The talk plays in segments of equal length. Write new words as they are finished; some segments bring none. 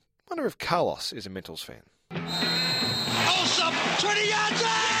wonder if Carlos is a Mentals fan. Awesome! 20 yards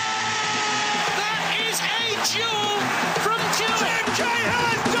out! That is a duel from Tim Cahill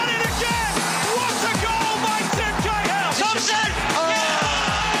has done it again! What a goal by Tim Cahill! Thompson! Oh!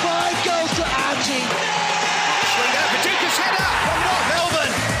 5 goals to Archie! Swing out, Paducah's header from North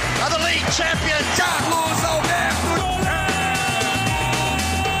Melbourne! Are the league champions! Dark Lords Old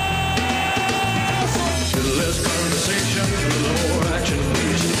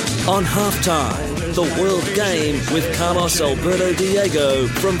On halftime, the World Game with Carlos Alberto Diego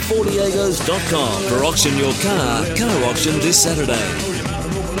from 4diegos.com. For auction your car auction this Saturday.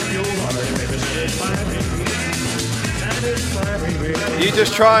 You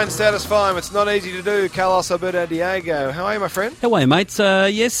just try and satisfy him. It's not easy to do. Carlos Alberto Diego. How are you, my friend? How are you, mates?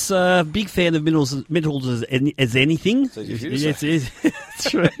 Yes, big fan of Mentals as anything. So yes, it's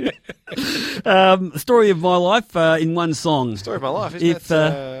true. Story of my life in one song. Story of my life, isn't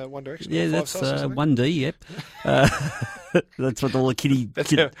that One Direction? Yeah, that's 1D, yep. That's what all the kiddie...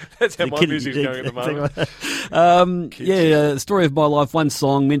 That's how my music's going at the moment. Story of my life, one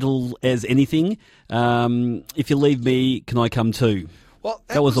song, Mental as anything. If you leave me, can I come too? Well,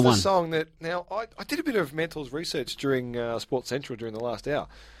 that was the the one. song that... Now, I did a bit of Mentals research during Sports Central during the last hour.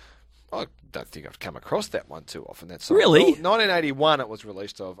 I don't think I've come across that one too often, that song. Really? Well, 1981 it was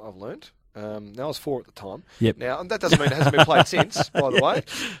released, I've learnt. Now I was 4 at the time. Yep. Now, and that doesn't mean it hasn't been played since, by the way.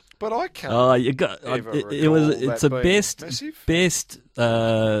 But I can't It's a best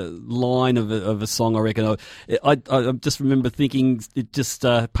line of a song, I reckon. I just remember thinking it just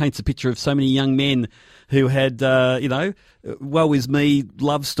paints a picture of so many young men who had, woe is me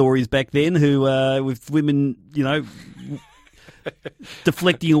love stories back then, who with women,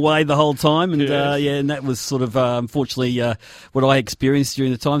 deflecting away the whole time, and and that was sort of unfortunately what I experienced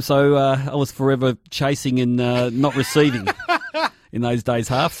during the time. So I was forever chasing and not receiving in those days.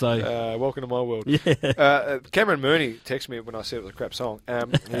 So welcome to my world. Yeah. Cameron Mooney texted me when I said it was a crap song.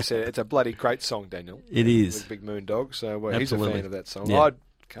 He said it's a bloody great song, Daniel. It is. With Big Moon Dog. So he's a fan of that song. Yeah.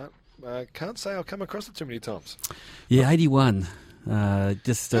 I can't say I've come across it too many times. Yeah, 81. How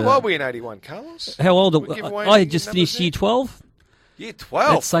old were you in 81, Carlos? How old? I had just finished year 12. Year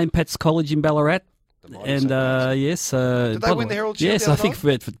 12? At St. Pat's College in Ballarat. And yes. Did they win the Herald Shield? Yes, I think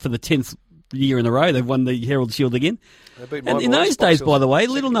for the 10th year in a row they've won the Herald Shield again. And in those days, by the way,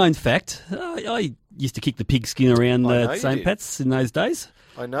 little known fact, I used to kick the pigskin around St. Pat's in those days.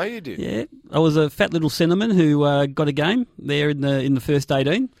 I know you did. Yeah, I was a fat little centreman who got a game there in the first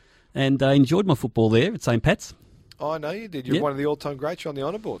 18, and enjoyed my football there at St. Pat's. I know you did. You're one of the all-time greats. You're on the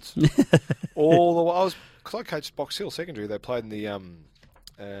honour boards. Because I coached Box Hill Secondary. They played in the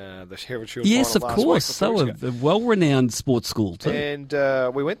Herald Shield. Yes, of final course. last week, So a well-renowned sports school too. And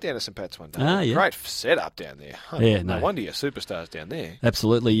we went down to St. Pat's one day. Yeah. Great setup down there. No wonder you're superstars down there.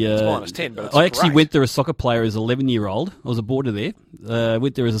 Absolutely. It's -10, but it's I actually great. went there as a soccer player as an 11-year-old. I was a boarder there.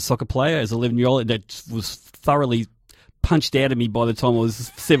 Went there as a soccer player as an 11-year-old, and that was thoroughly punched out of me by the time I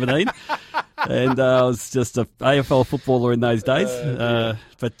was 17. And I was just an AFL footballer in those days.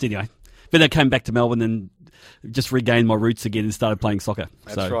 But anyway, then I came back to Melbourne and just regained my roots again and started playing soccer.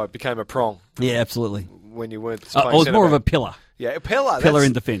 That's right. Became a prong. Yeah, absolutely. When you weren't I was more of a pillar. Yeah, a pillar. Pillar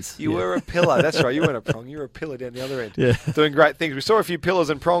in defence. You were a pillar. That's right. You weren't a prong. You were a pillar down the other end. Yeah. Doing great things. We saw a few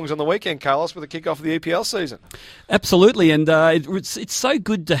pillars and prongs on the weekend, Carlos, with the kick-off of the EPL season. Absolutely. And it's so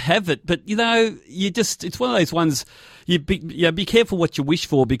good to have it. But, it's one of those ones, you be careful what you wish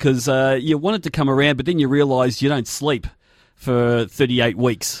for, because you want it to come around, but then you realise you don't sleep for 38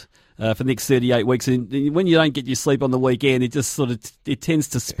 weeks. For the next 38 weeks, and when you don't get your sleep on the weekend, it just sort of it tends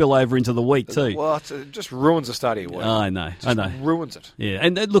to spill over into the week too. Well, it just ruins the start of your week. I know. Ruins it. Yeah,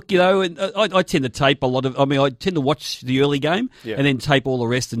 and look, I tend to tape a lot of. I tend to watch the early game and then tape all the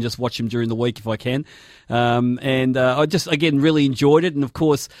rest and just watch them during the week if I can. I just again really enjoyed it, and of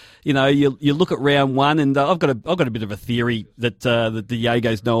course, you look at round one, and I've got a bit of a theory that the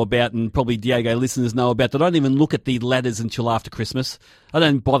Diegos know about, and probably Diego listeners know about. That I don't even look at the ladders until after Christmas. I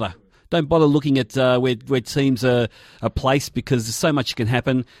don't bother. Don't bother looking at where teams are placed, because there's so much can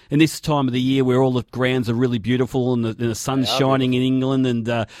happen. And this time of the year where all the grounds are really beautiful and the sun's shining in England,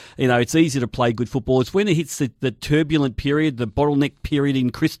 and it's easy to play good football. It's when it hits the turbulent period, the bottleneck period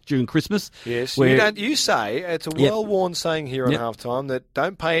during Christmas. Yes, where, you say, it's a well-worn saying here on halftime, that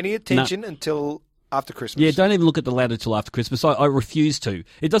don't pay any attention until after Christmas. Yeah, don't even look at the ladder till after Christmas. I refuse to.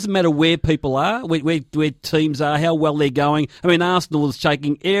 It doesn't matter where people are, where teams are, how well they're going. I mean, Arsenal was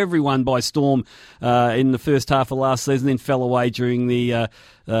taking everyone by storm in the first half of last season, then fell away during the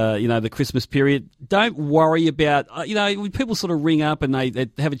the Christmas period. Don't worry about when people sort of ring up and they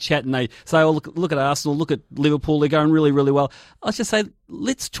have a chat and they say, "Oh, look at Arsenal, look at Liverpool, they're going really, really well." I just say,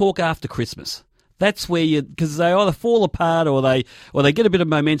 let's talk after Christmas. That's where because they either fall apart or they get a bit of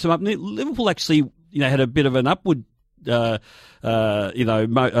momentum up. Liverpool actually, had a bit of an upward,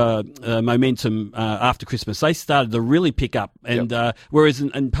 momentum after Christmas. They started to really pick up, and whereas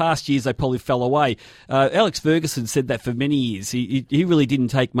in past years they probably fell away. Alex Ferguson said that for many years. He really didn't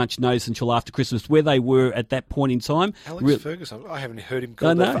take much notice until after Christmas where they were at that point in time. Alex Ferguson, I haven't heard him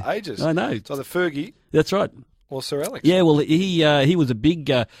called that for ages. I know. It's either Fergie. That's right. Or Sir Alex. Yeah, well, he was a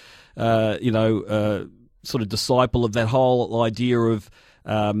big, sort of disciple of that whole idea of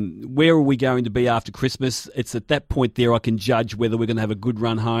where are we going to be after Christmas. It's at that point there I can judge whether we're going to have a good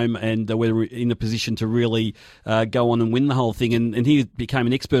run home and whether we're in a position to really go on and win the whole thing. And he became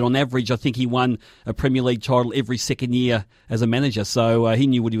an expert. On average, I think he won a Premier League title every second year as a manager. So he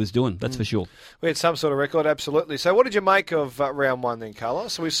knew what he was doing, that's for sure. We had some sort of record, absolutely. So what did you make of round one then,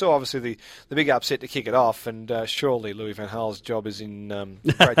 Carlos? So we saw obviously the big upset to kick it off, and surely Louis van Gaal's job is in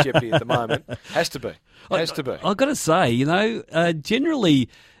great jeopardy at the moment. Has to be. I've got to say, generally,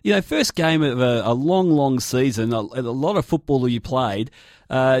 first game of a long, long season, a lot of football that you played,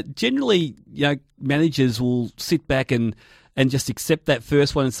 generally, managers will sit back and just accept that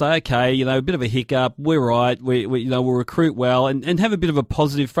first one and say, okay, a bit of a hiccup, we're right, we'll recruit well and have a bit of a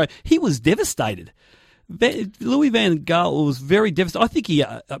positive frame. He was devastated. Louis van Gaal was very devastated. I think he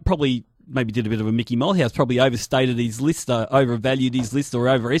probably maybe did a bit of a Mickey Molehouse, probably overstated his list, overvalued his list, or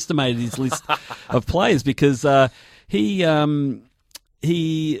overestimated his list of players because they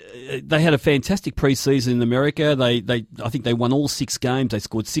had a fantastic pre-season in America. I think they won all 6 games. They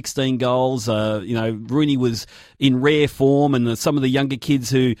scored 16 goals. Rooney was in rare form, and some of the younger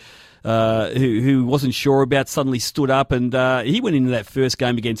kids who wasn't sure about suddenly stood up, and he went into that first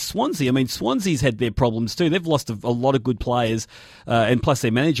game against Swansea. I mean, Swansea's had their problems too. They've lost a lot of good players, and plus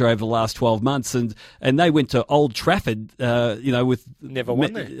their manager over the last 12 months, and they went to Old Trafford, with never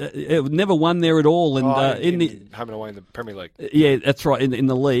won there, never won there at all, and home and away in the Premier League. Yeah, that's right, in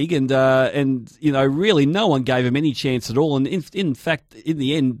the league, and really no one gave them any chance at all. And in fact, in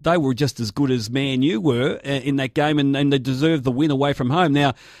the end, they were just as good as Man U were in that game, and they deserved the win away from home.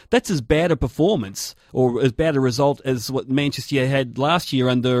 Now that's as bad a performance or as bad a result as what Manchester had last year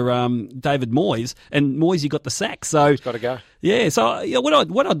under David Moyes, and Moyes, he got the sack. So it's got to go. Yeah, so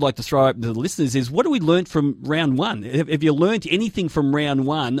what I'd like to throw up to the listeners is, what do we learn from round one? Have you learnt anything from round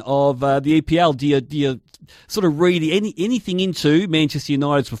one of the EPL? Do you sort of read anything into Manchester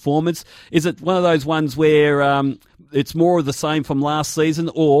United's performance? Is it one of those ones where it's more of the same from last season,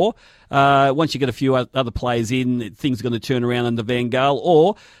 or once you get a few other players in, things are going to turn around under Van Gaal?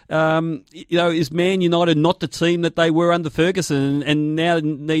 Or, is Man United not the team that they were under Ferguson and now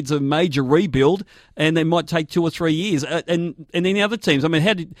needs a major rebuild, and they might take 2 or 3 years? And any other teams? I mean,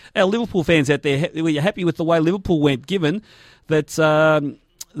 how did our Liverpool fans out there, were you happy with the way Liverpool went, given that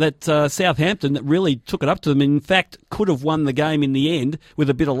Southampton really took it up to them, and in fact could have won the game in the end with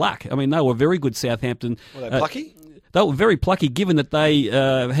a bit of luck? I mean, they were very good, Southampton. Were they plucky? They were very plucky, given that they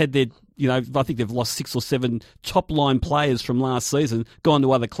had their, I think they've lost 6 or 7 top-line players from last season, gone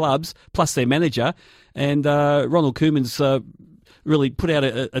to other clubs, plus their manager. And Ronald Koeman's really put out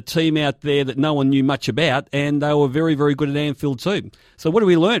a team out there that no one knew much about, and they were very, very good at Anfield too. So what have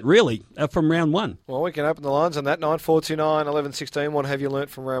we learnt, really, from round one? Well, we can open the lines on that, 9429 1116. What have you learnt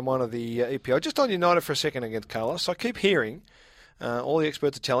from round one of the EPL? Just on United for a second against Carlos. I keep hearing... all the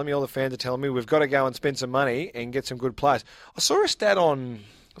experts are telling me, all the fans are telling me, we've got to go and spend some money and get some good players. I saw a stat on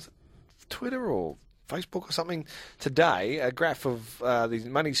Twitter or Facebook or something today, a graph of the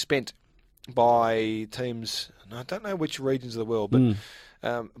money spent by teams, and I don't know which regions of the world, but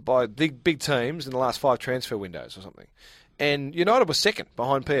by big teams in the last 5 transfer windows or something. And United was second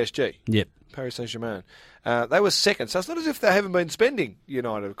behind PSG. Yep. Paris Saint-Germain. They were second, so it's not as if they haven't been spending,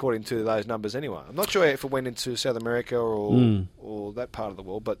 United, according to those numbers anyway. I'm not sure if it went into South America or that part of the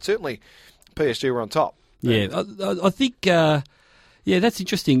world, but certainly PSG were on top. Yeah, I think, that's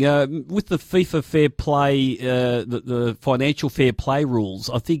interesting. With the FIFA fair play, the financial fair play rules,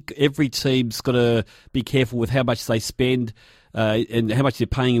 I think every team's got to be careful with how much they spend and how much they're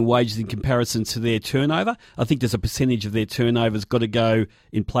paying in wages in comparison to their turnover. I think there's a percentage of their turnover's got to go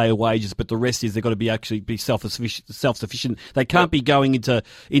in player wages, but the rest is they've got to be self-sufficient. They can't be going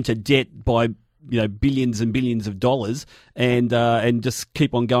into debt by billions and billions of dollars and just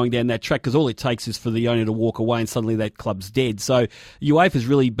keep on going down that track, because all it takes is for the owner to walk away and suddenly that club's dead. So UEFA's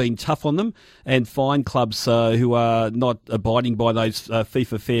really been tough on them and fined clubs who are not abiding by those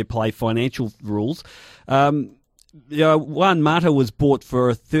FIFA fair play financial rules. Juan Mata was bought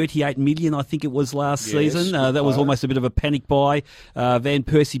for $38 million, I think it was last season. That was almost a bit of a panic buy. Van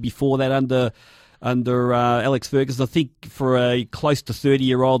Persie before that under Alex Ferguson, I think for a close to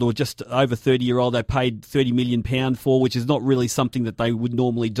 30-year-old or just over 30-year-old, they paid £30 million for, which is not really something that they would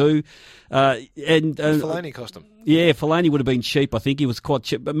normally do. Fellaini cost them. Yeah, Fellaini would have been cheap. I think he was quite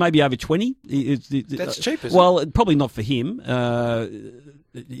cheap, but maybe over 20. That's cheap, isn't it? Well, probably not for him.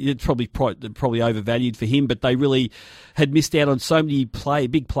 It's probably overvalued for him, but they really had missed out on so many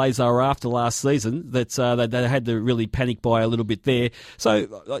big plays they were after last season that they had to really panic buy a little bit there. So,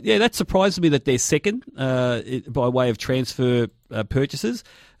 that surprised me that they're second by way of transfer purchases,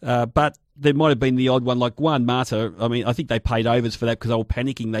 but there might have been the odd one like Juan Mata. I mean, I think they paid overs for that because they were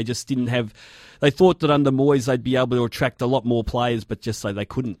panicking. They just didn't have. They thought that under Moyes they'd be able to attract a lot more players, but just so they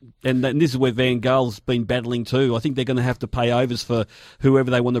couldn't. And this is where Van Gaal's been battling too. I think they're going to have to pay overs for whoever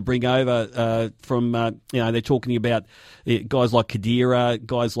they want to bring over from. They're talking about guys like Khedira,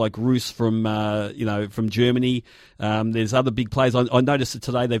 guys like Roos from Germany. There's other big players. I noticed that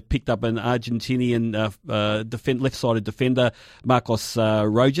today they've picked up an Argentinian left-sided defender, Marcos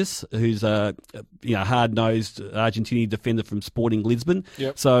Rojas, who's a hard-nosed Argentinian defender from Sporting Lisbon.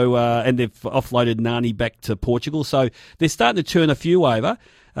 Yep. So and they've offloaded Nani back to Portugal. So they're starting to turn a few over,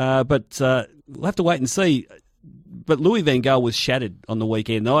 but we'll have to wait and see. But Louis van Gaal was shattered on the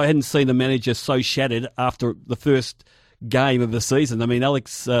weekend. I hadn't seen a manager so shattered after the first game of the season. I mean,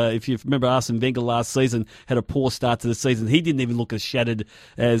 Alex, if you remember, Arsene Wenger last season had a poor start to the season. He didn't even look as shattered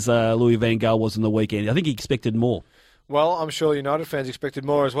as Louis van Gaal was on the weekend. I think he expected more. Well, I'm sure United fans expected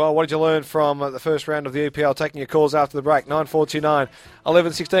more as well. What did you learn from the first round of the EPL? Taking your calls after the break. 9:49,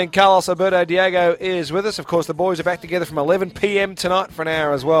 11:16. Carlos Alberto Diego is with us. Of course, the boys are back together from 11 p.m. tonight for an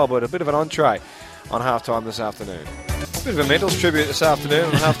hour as well, but a bit of an entree on halftime this afternoon. A bit of a Mentals tribute this afternoon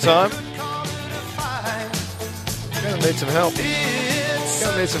on halftime. Going to need some help.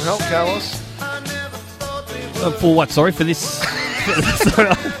 Going to need some help, Carlos. For what? Sorry, for this?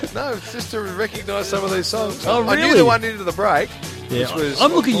 No, it's just to recognise some of these songs. Oh, really? I knew the one into the break. Yeah,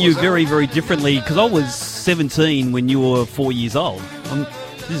 I'm looking at you very, very differently because I was 17 when you were 4 years old.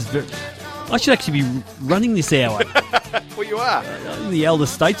 I should actually be running this hour. Well, you are. I'm the elder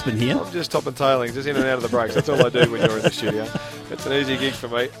statesman here. I'm just top and tailing, just in and out of the breaks. That's all I do when you're in the studio. It's an easy gig for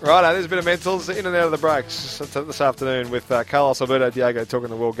me. Right, there's a bit of Mentals in and out of the breaks this afternoon with Carlos Alberto Diego talking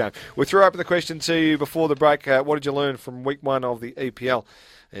the World Game. We threw open the question to you before the break. What did you learn from week one of the EPL?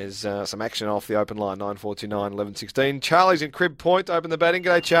 There's some action off the open line, 9:49, 11:16. Charlie's in Crib Point to open the batting.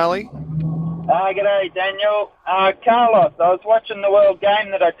 G'day, Charlie. G'day, Daniel. Carlos, I was watching the World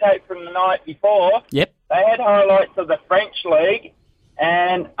Game that I taped from the night before. Yep. They had highlights of the French League,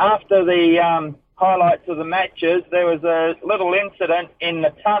 and after the highlights of the matches, there was a little incident in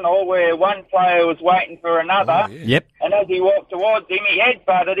the tunnel where one player was waiting for another. Oh, yeah. Yep. And as he walked towards him, he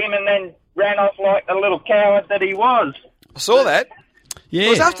headbutted him and then ran off like the little coward that he was. I saw that. Yeah. It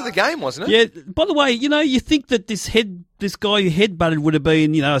was after the game, wasn't it? Yeah. By the way, you think that this guy who headbutted would have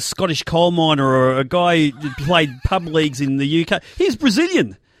been, a Scottish coal miner or a guy who played pub leagues in the UK. He's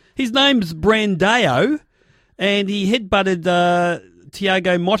Brazilian. His name's Brandao, and he headbutted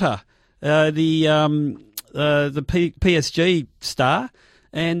Thiago Motta, the PSG star,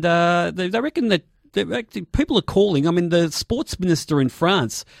 and they reckon that people are calling. I mean, the sports minister in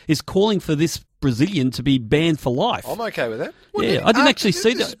France is calling for this Brazilian to be banned for life. I'm okay with that. Yeah, I didn't actually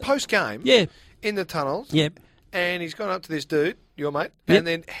see this that. Post-game, Yeah. in the tunnels, Yep. and he's gone up to this dude, your mate, Yep. and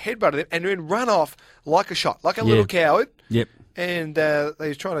then headbutted him, and then run off like a shot, like a little coward. Yep. And they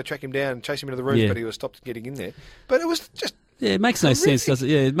was trying to track him down and chase him into the rooms, Yeah. but he was stopped getting in there. But it was just... Yeah, it makes no sense, does it?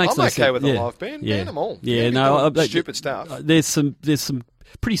 Yeah, it makes I'm no okay sense. with the live ban. Ban them all. Yeah, Stupid stuff. There's some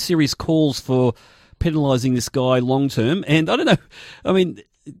pretty serious calls for penalising this guy long term, and I don't know. I mean,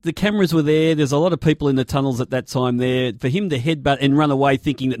 the cameras were there. There's a lot of people in the tunnels at that time there. For him to headbutt and run away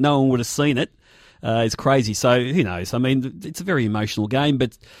thinking that no one would have seen it is crazy. So who knows? I mean, it's a very emotional game,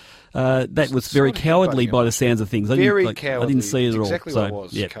 but that was very cowardly by the sounds of things. Very cowardly. cowardly. I didn't see it at all. Exactly what it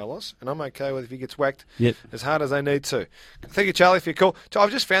was, yeah. Carlos. And I'm okay with if he gets whacked Yep. as hard as they need to. Thank you, Charlie, for your call. So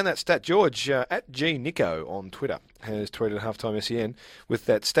I've just found that stat. George, at GNico on Twitter, has tweeted Halftime SEN with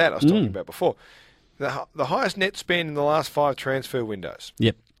that stat I was talking about before. The highest net spend in the last 5 transfer windows.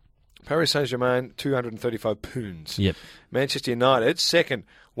 Yep. Paris Saint-Germain, 235 pounds. Yep. Manchester United, second,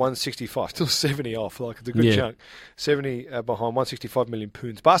 165. Still 70 off, like it's a good chunk. 70 behind, 165 million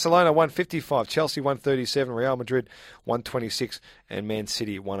pounds. Barcelona, 155. Chelsea, 137. Real Madrid, 126. And Man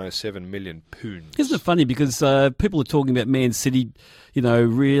City, 107 million pounds. Isn't it funny because people are talking about Man City,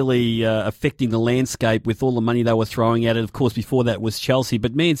 really affecting the landscape with all the money they were throwing at it. Of course, before that was Chelsea,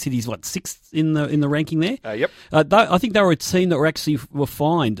 but Man City's sixth in the ranking there. Yep. I think they were a team that were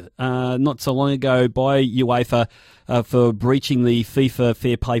fined not so long ago by UEFA for breaching the FIFA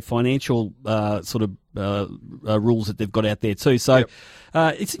Fair Play financial rules that they've got out there too. So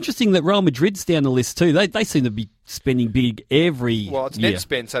it's interesting that Real Madrid's down the list too. They seem to be spending big every year. Well, it's net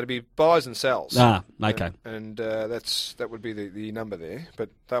spend, so it'd be buys and sells. Ah, okay. And that would be the number there. But,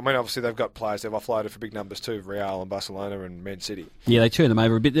 obviously they've got players they've offloaded for big numbers too, Real and Barcelona and Man City. Yeah, they turned them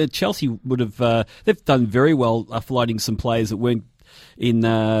over a bit. Chelsea would have, they've done very well offloading some players that weren't in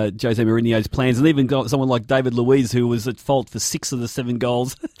Jose Mourinho's plans, and even got someone like David Luiz, who was at fault for 6 of the 7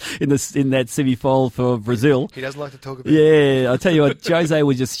 goals in that semi-final for Brazil. He doesn't like to talk about it. Yeah, I tell you what, Jose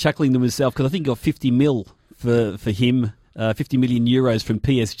was just chuckling to himself because I think he got 50 mil for him. 50 million euros from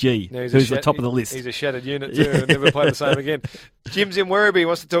PSG, who's the top of the list. He's a shattered unit too, and never played the same again. Jim's in Werribee,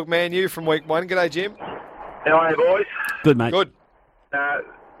 wants to talk Man U from week 1. G'day, Jim. How are you, boys? Good, mate. Good.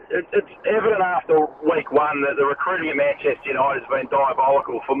 It's evident after week 1 that the recruiting at Manchester United has been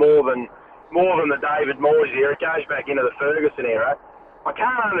diabolical for more than the David Moyes era. It goes back into the Ferguson era. I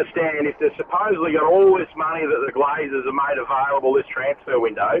can't understand if they've supposedly got all this money that the Glazers have made available this transfer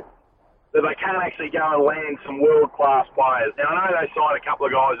window, that they can't actually go and land some world-class players. Now, I know they signed a couple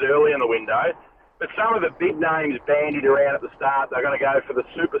of guys early in the window, but some of the big names bandied around at the start, they're going to go for the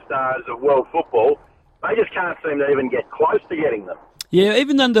superstars of world football. They just can't seem to even get close to getting them. Yeah,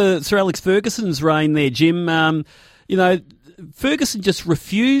 even under Sir Alex Ferguson's reign there, Jim, Ferguson just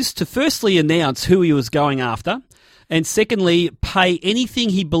refused to firstly announce who he was going after, and secondly, pay anything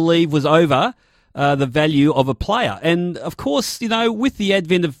he believed was over the value of a player. And, of course, with the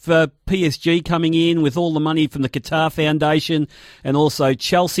advent of PSG coming in with all the money from the Qatar Foundation and also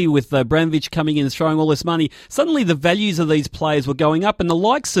Chelsea with Abramovich coming in and throwing all this money, suddenly the values of these players were going up. And the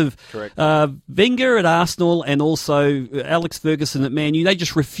likes of Wenger at Arsenal and also Alex Ferguson at Man U, they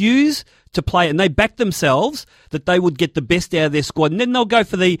just refuse to play it, and they back themselves that they would get the best out of their squad, and then they'll go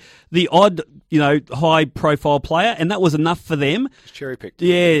for the odd, high-profile player, and that was enough for them. It's cherry-picked.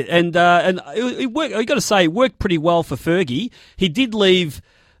 Yeah, and it worked. I got to say, it worked pretty well for Fergie. He did leave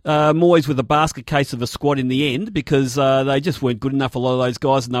Moyes with a basket case of a squad in the end because they just weren't good enough, a lot of those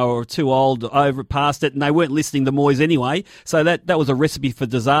guys, and they were too old, past it, and they weren't listening to Moyes anyway. So that was a recipe for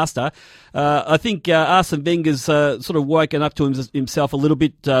disaster. I think Arsene Wenger's sort of woken up to himself a little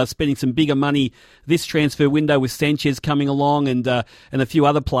bit, spending some bigger money this transfer window with Sanchez coming along and a few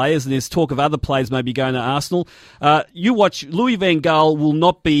other players, and there's talk of other players maybe going to Arsenal. You watch, Louis van Gaal will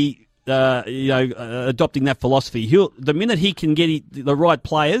not be adopting that philosophy. The minute he can get the right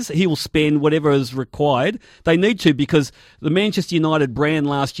players, he will spend whatever is required. They need to, because the Manchester United brand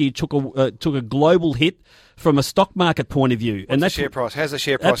last year took a global hit from a stock market point of view. And that's the share price. How's the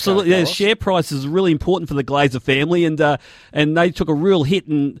share price? Absolutely, the share price is really important for the Glazer family, and they took a real hit.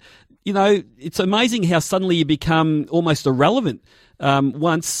 And it's amazing how suddenly you become almost irrelevant.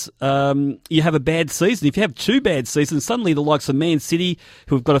 Once you have a bad season. If you have 2 bad seasons, suddenly the likes of Man City,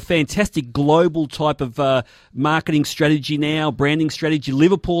 who have got a fantastic global type of marketing strategy now, branding strategy.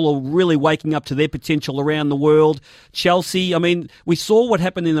 Liverpool are really waking up to their potential around the world. Chelsea, we saw what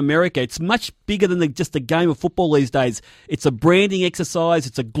happened in America. It's much bigger than just a game of football these days. It's a branding exercise.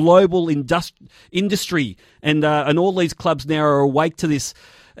 It's a global industry. And all these clubs now are awake to this.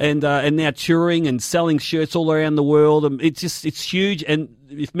 And now touring and selling shirts all around the world. It's huge. And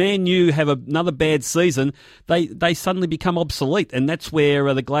if Man U have another bad season, they suddenly become obsolete. And that's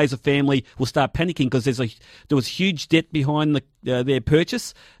where the Glazer family will start panicking, because there was huge debt behind their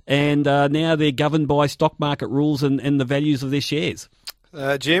purchase, and now they're governed by stock market rules and the values of their shares.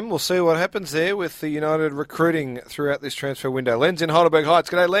 Jim, we'll see what happens there with the United recruiting throughout this transfer window. Len's in Heidelberg Heights.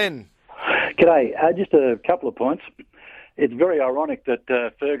 G'day, Len. G'day. Just a couple of points. It's very ironic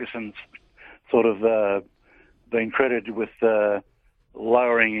that Ferguson's sort of been credited with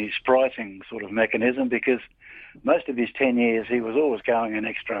lowering his pricing sort of mechanism, because most of his 10 years he was always going an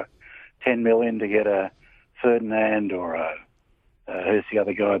extra 10 million to get a Ferdinand or who's the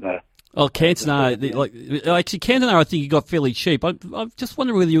other guy? Cantona. Actually, Cantona, I think he got fairly cheap. I'm just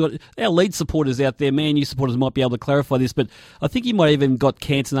wondering whether our lead supporters out there, Man U supporters, might be able to clarify this, but I think he might have even got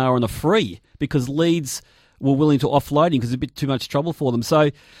Cantona on a free because Leeds were willing to offload him because it's a bit too much trouble for them. So,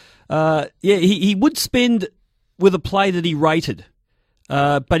 he would spend with a play that he rated.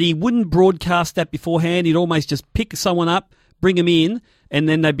 but he wouldn't broadcast that beforehand. He'd almost just pick someone up, bring them in, and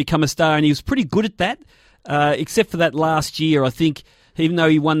then they'd become a star, and he was pretty good at that, except for that last year. I think even though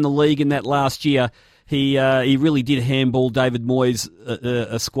he won the league in that last year, he really did handball David Moyes,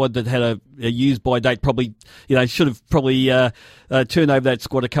 a squad that had a use-by date. Probably, should have probably turned over that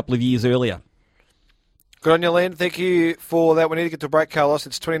squad a couple of years earlier. Good on you, Len. Thank you for that. We need to get to break, Carlos.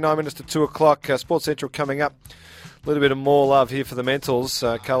 It's 29 minutes to 2 o'clock. Sports Central coming up. A little bit of more love here for the Mentals.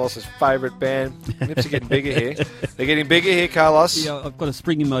 Carlos's favourite band. Nips are getting bigger here. They're getting bigger here, Carlos. Yeah, I've got a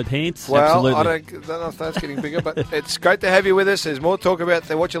spring in my pants. Well, Absolutely. I don't know if that's getting bigger, but it's great to have you with us. There's more to talk about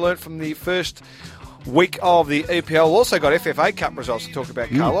than what you learned from the first week of the EPL. We've also got FFA Cup results to talk about,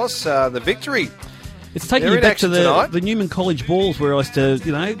 Carlos. The victory. It's taking you back to the Newman College balls where I used to,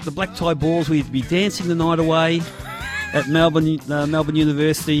 the black tie balls where you'd be dancing the night away at Melbourne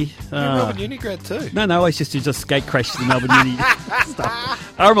University. You're a Melbourne Uni grad too. No, I used to just skate crash the Melbourne Uni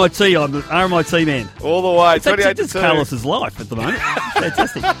stuff. RMIT, I'm an RMIT man. All the way, It's 28 to 2. Carlos's life at the moment.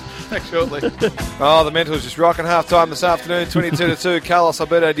 Fantastic. Back shortly. Oh, the Mentals just rocking half-time this afternoon, 22 to 2. Carlos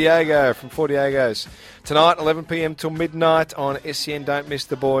Alberto Diego from Four Diegos. Tonight, 11 p.m. till midnight on SEN. Don't miss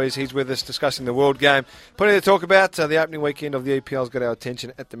the boys. He's with us discussing the World Game. Plenty to talk about. The opening weekend of the EPL's got our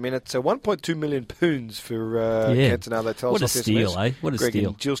attention at the minute. So 1.2 million pounds for Cantona. They tell what a us steal, eh? What a Greg steal.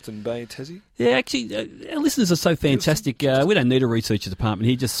 And Gilston Bates, has he? Yeah, actually, our listeners are so fantastic. We don't need a research department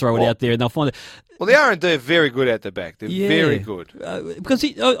here. Just throw it out there and they'll find it. Well, the R&D are very good at the back. They're very good. Because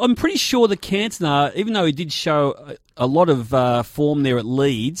I'm pretty sure that Cantona, even though he did show a lot of form there at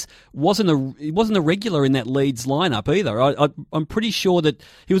Leeds, wasn't a regular in that Leeds lineup either. I'm pretty sure that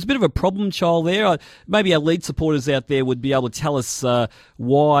he was a bit of a problem child there. Maybe our Leeds supporters out there would be able to tell us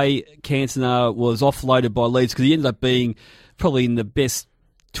why Cantona was offloaded by Leeds, because he ended up being probably in the best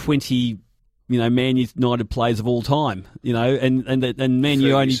 20 Man United players of all time, and Man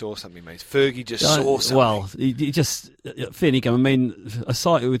U only saw something, mate. Fergie just saw something. Well, he just fair income. I mean,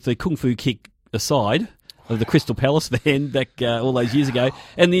 aside with the kung fu kick aside of the Crystal Palace van back all those years ago,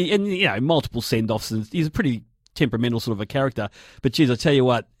 and multiple send-offs, and he's a pretty temperamental sort of a character. But geez, I tell you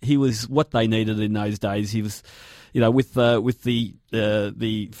what, he was what they needed in those days. He was, with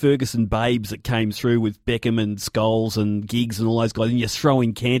the Ferguson babes that came through with Beckham and Scholes and Giggs and all those guys, and you throw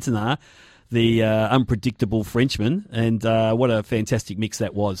in Cantona, the unpredictable Frenchman, and what a fantastic mix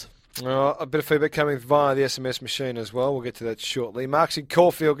that was. A bit of feedback coming via the SMS machine as well. We'll get to that shortly. Mark's in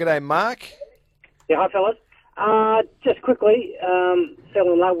Caulfield. G'day, Mark. Yeah, hi, fellas. Just quickly,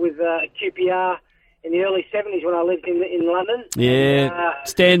 fell in love with QPR in the early 70s when I lived in London. Yeah,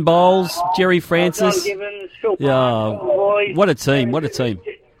 Stan Bowles, Jerry Francis. John Gibbons, Phil Park, Boyd, what a team, what a team.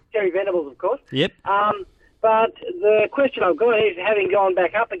 Jerry Venables, of course. Yep. But the question I've got is, having gone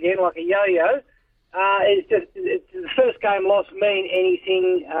back up again like a yo-yo, it's the first game loss mean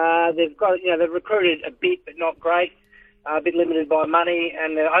anything? They've recruited a bit, but not great. A bit limited by money,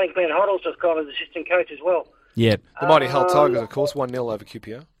 and I think Glenn Hoddle's just gone as assistant coach as well. Yep. The mighty Hull Tigers, of course, 1-0 over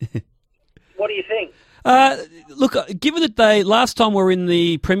QPR. What do you think? Look, given that last time we were in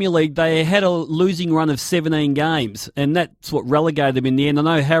the Premier League, they had a losing run of 17 games, and that's what relegated them in the end. I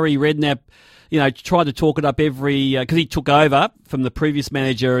know Harry Redknapp, tried to talk it up because he took over from the previous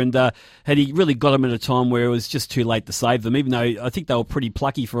manager, and had he really got them at a time where it was just too late to save them. Even though I think they were pretty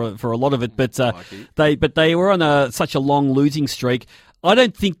plucky for a lot of it, but they were on such a long losing streak. I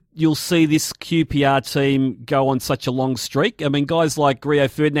don't think you'll see this QPR team go on such a long streak. I mean, guys like Rio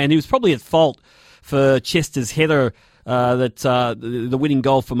Ferdinand, he was probably at fault for Chester's header. The winning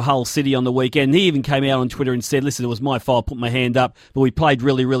goal from Hull City on the weekend. He even came out on Twitter and said, listen, it was my fault, put my hand up, but we played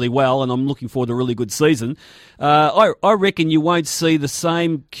really, really well, and I'm looking forward to a really good season. I reckon you won't see the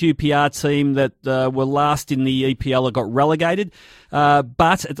same QPR team that were last in the EPL that got relegated,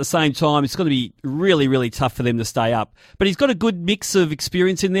 but at the same time, it's going to be really, really tough for them to stay up. But he's got a good mix of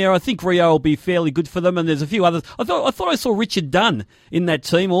experience in there. I think Rio will be fairly good for them, and there's a few others. I thought I saw Richard Dunn in that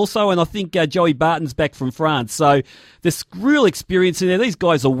team also, and I think Joey Barton's back from France. So there's real experience in there. These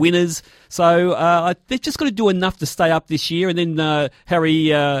guys are winners. So they've just got to do enough to stay up this year, and then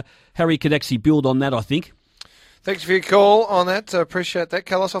Harry could actually build on that, I think. Thanks for your call on that. Appreciate that.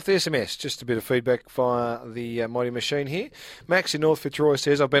 Carlos off the SMS. Just a bit of feedback via the mighty machine here. Max in North Fitzroy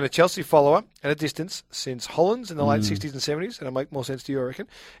says, I've been a Chelsea follower at a distance since Hollands in the late 60s and 70s, and it'll make more sense to you, I reckon.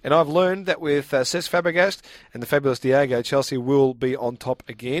 And I've learned that with Cesc Fabregas and the fabulous Diego, Chelsea will be on top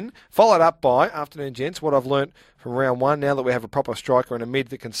again. Followed up by, afternoon gents, what I've learned from round one, now that we have a proper striker and a mid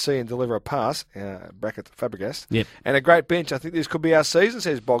that can see and deliver a pass, bracket Fabregas, and a great bench. I think this could be our season,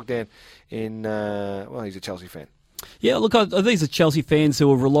 says Bogdan. He's a Chelsea fan. Yeah, look, these are Chelsea fans who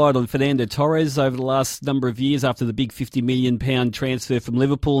have relied on Fernando Torres over the last number of years after the big £50 million transfer from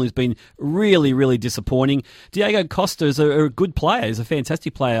Liverpool. He's been really, really disappointing. Diego Costa is a good player. He's a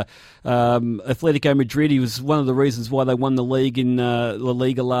fantastic player. Atletico Madrid, he was one of the reasons why they won the league in La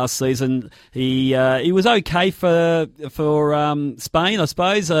Liga last season. He was okay for Spain, I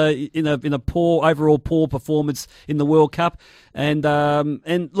suppose, in a overall poor performance in the World Cup. And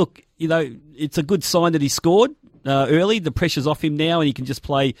look, it's a good sign that he scored early. The pressure's off him now, and he can just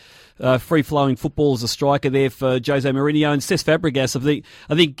play free-flowing football as a striker there for Jose Mourinho. And Cesc Fabregas,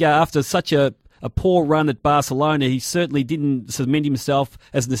 I think after such a poor run at Barcelona, he certainly didn't cement himself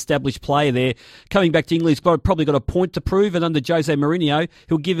as an established player there. Coming back to England, he's probably got a point to prove, and under Jose Mourinho,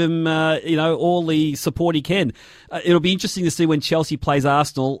 he'll give him all the support he can. It'll be interesting to see when Chelsea plays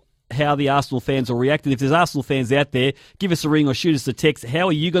Arsenal how the Arsenal fans will react. And if there's Arsenal fans out there, give us a ring or shoot us a text. How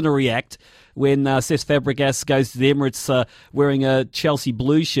are you going to react when Cesc Fabregas goes to the Emirates wearing a Chelsea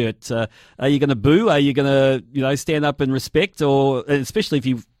blue shirt? Are you going to boo? Are you going to stand up and respect? Or especially if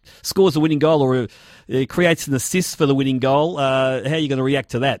he scores a winning goal or creates an assist for the winning goal, how are you going to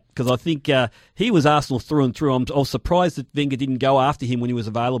react to that? Because I think he was Arsenal through and through. I was surprised that Wenger didn't go after him when he was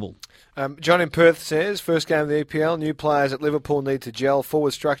available. John in Perth says, first game of the EPL, new players at Liverpool need to gel.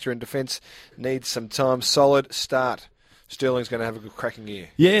 Forward structure and defence needs some time. Solid start. Sterling's going to have a good cracking year.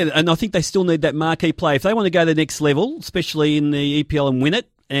 Yeah, and I think they still need that marquee play. If they want to go to the next level, especially in the EPL and win it,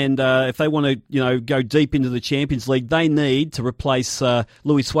 and if they want to go deep into the Champions League, they need to replace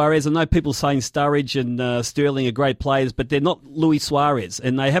Luis Suarez. I know people saying Sturridge and Sterling are great players, but they're not Luis Suarez,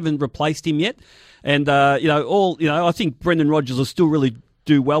 and they haven't replaced him yet. And I think Brendan Rodgers will still really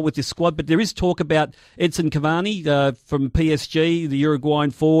do well with this squad, but there is talk about Edson Cavani from PSG, the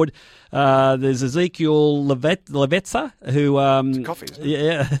Uruguayan forward. There's Ezekiel Lavezza, who coffee, isn't it?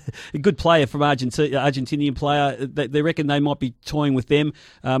 Yeah, a good player from Argentinian player. They reckon they might be toying with them.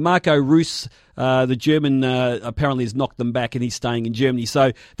 Marco Reus, the German, apparently has knocked them back, and he's staying in Germany.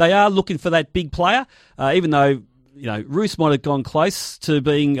 So they are looking for that big player, even though Reus might have gone close to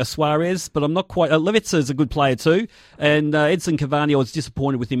being a Suarez, but I'm not quite. Lavezza is a good player too, and Edson Cavani, I was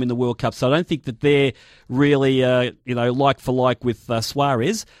disappointed with him in the World Cup, so I don't think that they're really, like for like with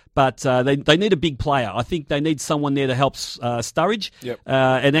Suarez, but they need a big player. I think they need someone there to help Sturridge,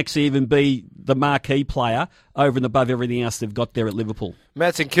 and actually even be the marquee player over and above everything else they've got there at Liverpool.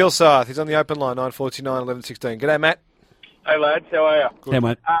 Matt's in Kilsyth. He's on the open line, 949 11 16. G'day, Matt. Hey, lads. How are you? Good. Hey,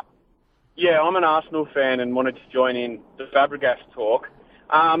 mate. Yeah, I'm an Arsenal fan and wanted to join in the Fabregas talk.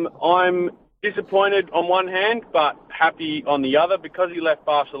 I'm disappointed on one hand, but happy on the other. Because he left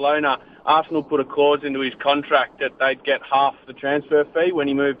Barcelona, Arsenal put a clause into his contract that they'd get half the transfer fee when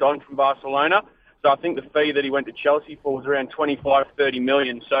he moved on from Barcelona. So I think the fee that he went to Chelsea for was around 25-30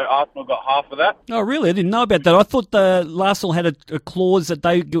 million. So Arsenal got half of that. Oh, really? I didn't know about that. I thought Arsenal had a clause that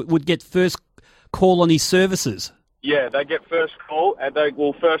they would get first call on his services. Yeah, they get first call, and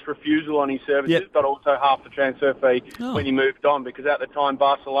first refusal on his services, but also half the transfer fee when he moved on, because at the time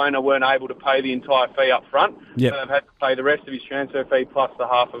Barcelona weren't able to pay the entire fee up front. Yep. So they've had to pay the rest of his transfer fee plus the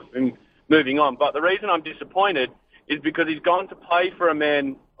half of him moving on. But the reason I'm disappointed is because he's gone to play for a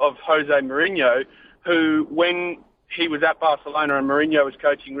man of Jose Mourinho, who, when he was at Barcelona and Mourinho was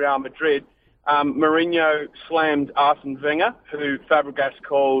coaching Real Madrid, Mourinho slammed Arsene Wenger, who Fabregas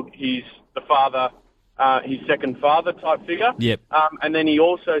called his second father type figure. Yep. And then he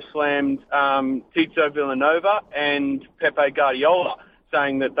also slammed Tito Villanova and Pepe Guardiola,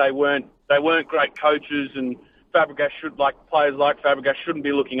 saying that they weren't great coaches, and players like Fabregas shouldn't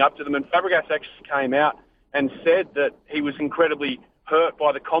be looking up to them. And Fabregas actually came out and said that he was incredibly hurt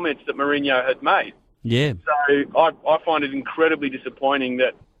by the comments that Mourinho had made. Yeah. So I find it incredibly disappointing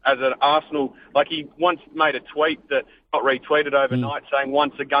that as an Arsenal, he once made a tweet that got retweeted overnight saying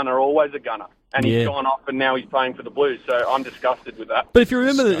once a gunner, always a gunner. And he's gone off, and now he's playing for the Blues. So I'm disgusted with that. But if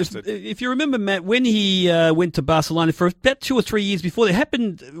you remember, Matt, when he went to Barcelona for about 2 or 3 years before, it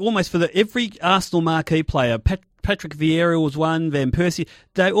happened almost for every Arsenal marquee player. Patrick Vieira was one, Van Persie.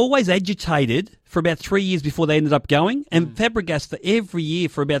 They always agitated for about 3 years before they ended up going. And Fabregas, for every year,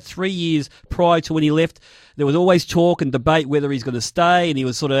 for about 3 years prior to when he left, there was always talk and debate whether he's going to stay, and he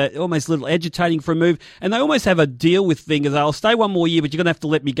was sort of almost a little agitating for a move. And they almost have a deal with Wenger. I'll stay one more year, but you're going to have to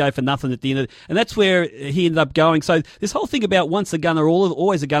let me go for nothing at the end of it. And that's where he ended up going. So this whole thing about once a gunner,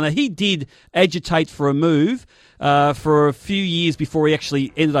 always a gunner, he did agitate for a move for a few years before he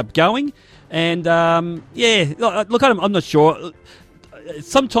actually ended up going. And, look, I'm not sure.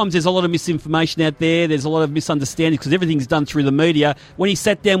 Sometimes there's a lot of misinformation out there. There's a lot of misunderstandings because everything's done through the media. When he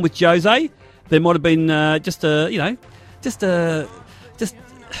sat down with Jose, there might have been I don't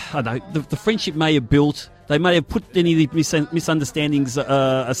know, the friendship may have built. They may have put any of the misunderstandings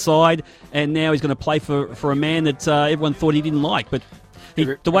aside, and now he's going to play for a man that everyone thought he didn't like. But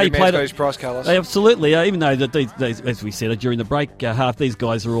the way he played it, price, Carlos. Absolutely. Even though that these, as we said during the break, half these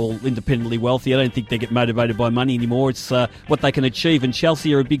guys are all independently wealthy. I don't think they get motivated by money anymore. It's what they can achieve, and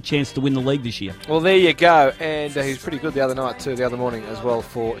Chelsea are a big chance to win the league this year. Well, there you go, and he was pretty good the other night too. The other morning as well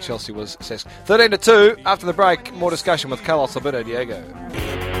for Chelsea was Cesc. 13-2. After the break, more discussion with Carlos Alberto Diego.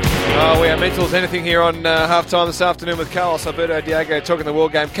 Oh, we are mental as anything here on halftime this afternoon with Carlos Alberto Diego talking the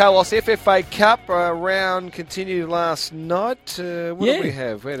World Game. Carlos, FFA Cup round continued last night. What did we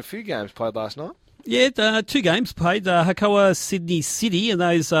have? We had a few games played last night. Yeah, 2 games played. Hakoah Sydney City, and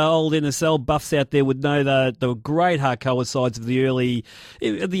those old NSL buffs out there would know the great Hakoah sides of the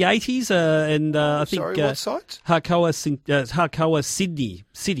 80s. And I think what sides? Hakoah Sydney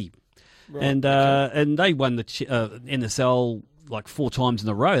City, right, and they won the NSL like 4 times in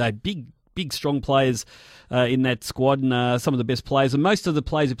a row. They big, strong players in that squad, and some of the best players. And most of the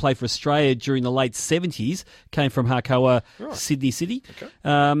players who played for Australia during the late 70s came from Hakoah Sydney City.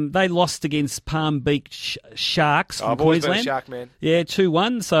 Okay. They lost against Palm Beach Sharks from Queensland. Been a Shark man. Yeah,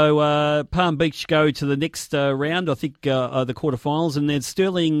 2-1. So Palm Beach go to the next round, I think the quarterfinals, and then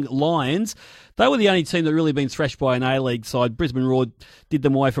Stirling Lions. They were the only team that really been thrashed by an A-League side. Brisbane Roar did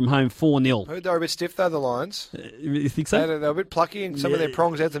them away from home 4-0. Heard they were a bit stiff though, the Lions. You think so? They were a bit plucky, and some of their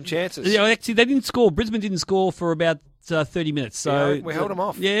prongs had some chances. Yeah, actually, they didn't score. Brisbane didn't score for about 30 minutes. So we held them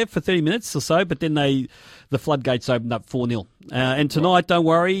off. Yeah, for 30 minutes or so, but then the floodgates opened up 4-0. And tonight, don't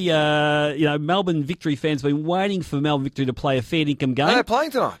worry, Melbourne Victory fans have been waiting for Melbourne Victory to play a fair income game. Are they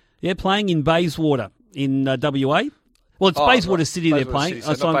playing tonight? Yeah, playing in Bayswater in WA. Well, it's Bayswater City they're playing.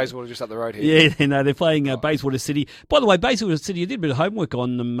 City, so not Bayswater, just up the road here. Yeah, no, they're playing Bayswater City. By the way, Bayswater City, I did a bit of homework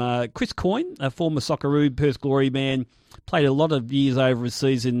on them. Chris Coyne, a former Socceroo, Perth Glory man, played a lot of years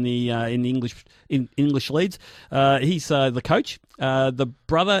overseas in the English leagues. He's the coach. The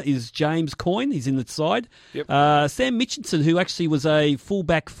brother is James Coyne. He's in the side. Yep. Sam Mitchinson, who actually was a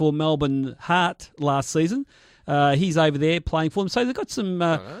fullback for Melbourne Heart last season. He's over there playing for them, so they've got some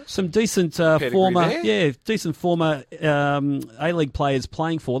decent former A-League players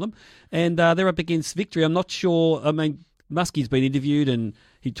playing for them, and they're up against Victory. I'm not sure. I mean, Muskie's been interviewed and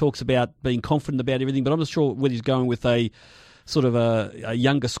he talks about being confident about everything, but I'm not sure whether he's going with a sort of a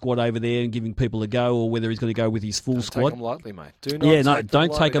younger squad over there and giving people a go, or whether he's going to go with his full squad. Don't take them lightly, mate.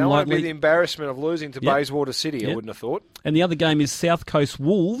 Don't take them lightly. Be the embarrassment of losing to Bayswater City, I wouldn't have thought. And the other game is South Coast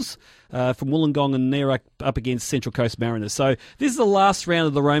Wolves from Wollongong, and they're up against Central Coast Mariners. So this is the last round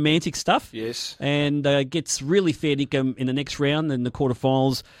of the romantic stuff. Yes. And gets really fair income in the next round, in the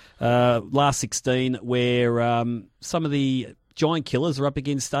quarterfinals, last 16, where some of the giant killers are up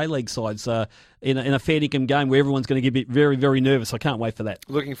against A-League sides in a fair income game where everyone's going to get very, very nervous. I can't wait for that.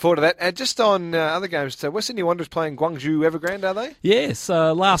 Looking forward to that. And just on other games, West Sydney Wanderers playing Guangzhou Evergrande, are they? Yes,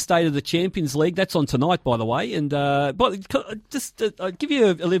 last day of the Champions League. That's on tonight, by the way. And but just I'll give you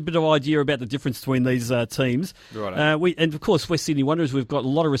a little bit of idea about the difference between these teams. Right. And of course, West Sydney Wanderers, we've got a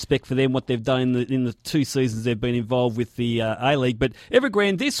lot of respect for them, what they've done in the 2 seasons they've been involved with the A-League. But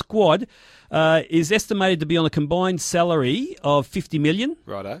Evergrande, their squad is estimated to be on a combined salary of $50 million.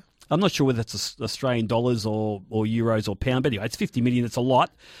 Righto. I'm not sure whether it's Australian dollars or euros or pound, but anyway, it's $50 million. It's a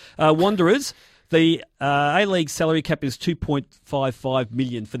lot. Wanderers, the A-League salary cap is $2.55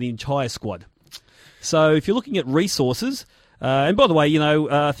 million for the entire squad. So if you're looking at resources, and by the way,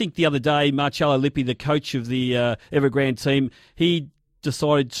 I think the other day, Marcello Lippi, the coach of the Evergrande team, he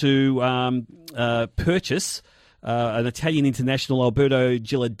decided to purchase an Italian international, Alberto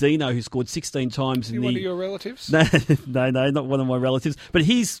Gilardino, who scored 16 times in one of your relatives? No, not one of my relatives. But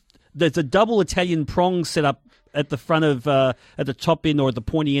there's a double Italian prong set up at the front of, at the top end or at the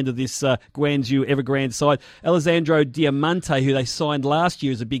pointy end of this Guangzhou Evergrande side. Alessandro Diamante, who they signed last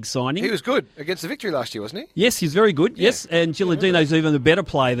year as a big signing. He was good against the Victory last year, wasn't he? Yes, he's very good, yes. And Gilardino's even a better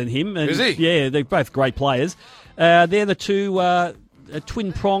player than him. And, is he? Yeah, they're both great players. They're the two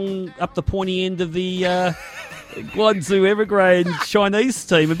twin prong up the pointy end of the Guangzhou Evergrande Chinese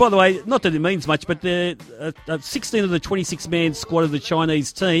team. And by the way, not that it means much, but 16 of the 26-man squad of the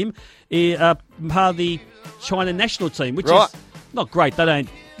Chinese team are part of the China national team, which is not great. They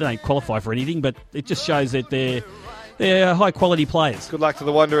don't qualify for anything, but it just shows that they're high-quality players. Good luck to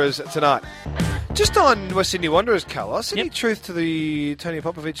the Wanderers tonight. Just on West Sydney Wanderers, Carlos, any truth to the Tony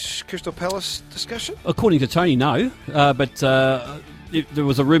Popovich Crystal Palace discussion? According to Tony, no. But there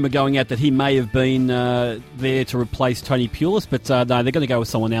was a rumour going out that he may have been there to replace Tony Pulis, but no, they're going to go with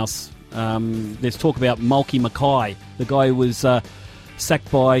someone else. There's talk about Malky Mackay, the guy who was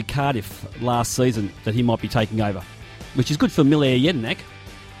sacked by Cardiff last season, that he might be taking over, which is good for Miller Jedinak.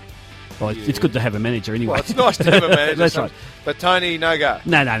 Well, it's good to have a manager anyway. Well, it's nice to have a manager. That's right. But Tony, no go.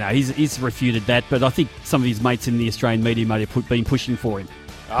 No. He's refuted that, but I think some of his mates in the Australian media might have been pushing for him.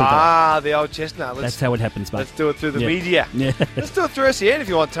 The old chestnut. That's how it happens, mate. Let's do it through the media. Yeah. Let's do it through SEN if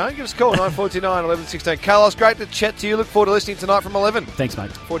you want, Tony. Give us a call, 949 11 16. Carlos, great to chat to you. Look forward to listening tonight from 11. Thanks,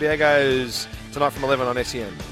 mate. 4 Diego's tonight from 11 on SEN.